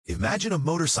Imagine a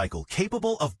motorcycle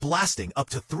capable of blasting up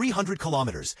to 300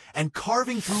 kilometers and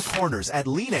carving through corners at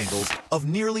lean angles of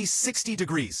nearly 60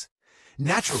 degrees.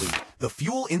 Naturally, the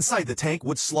fuel inside the tank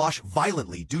would slosh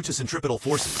violently due to centripetal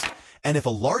forces, and if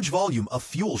a large volume of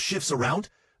fuel shifts around,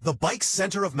 the bike's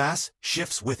center of mass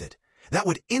shifts with it. That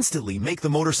would instantly make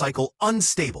the motorcycle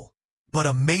unstable. But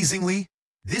amazingly,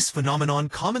 this phenomenon,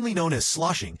 commonly known as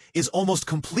sloshing, is almost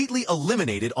completely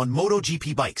eliminated on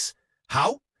MotoGP bikes.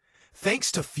 How?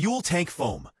 Thanks to fuel tank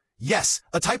foam. Yes,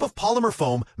 a type of polymer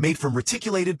foam made from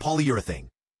reticulated polyurethane.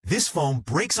 This foam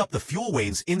breaks up the fuel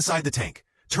waves inside the tank,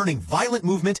 turning violent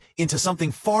movement into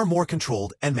something far more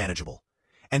controlled and manageable.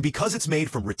 And because it's made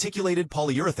from reticulated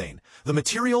polyurethane, the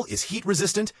material is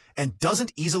heat-resistant and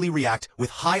doesn't easily react with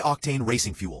high-octane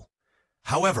racing fuel.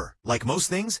 However, like most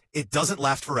things, it doesn't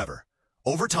last forever.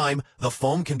 Over time, the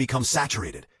foam can become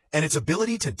saturated, and its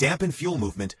ability to dampen fuel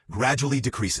movement gradually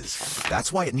decreases.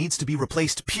 That's why it needs to be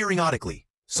replaced periodically.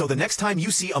 So the next time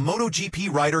you see a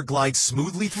MotoGP rider glide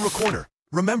smoothly through a corner,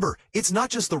 remember, it's not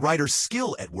just the rider's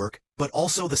skill at work, but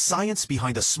also the science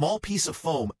behind a small piece of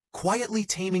foam quietly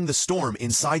taming the storm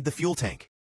inside the fuel tank.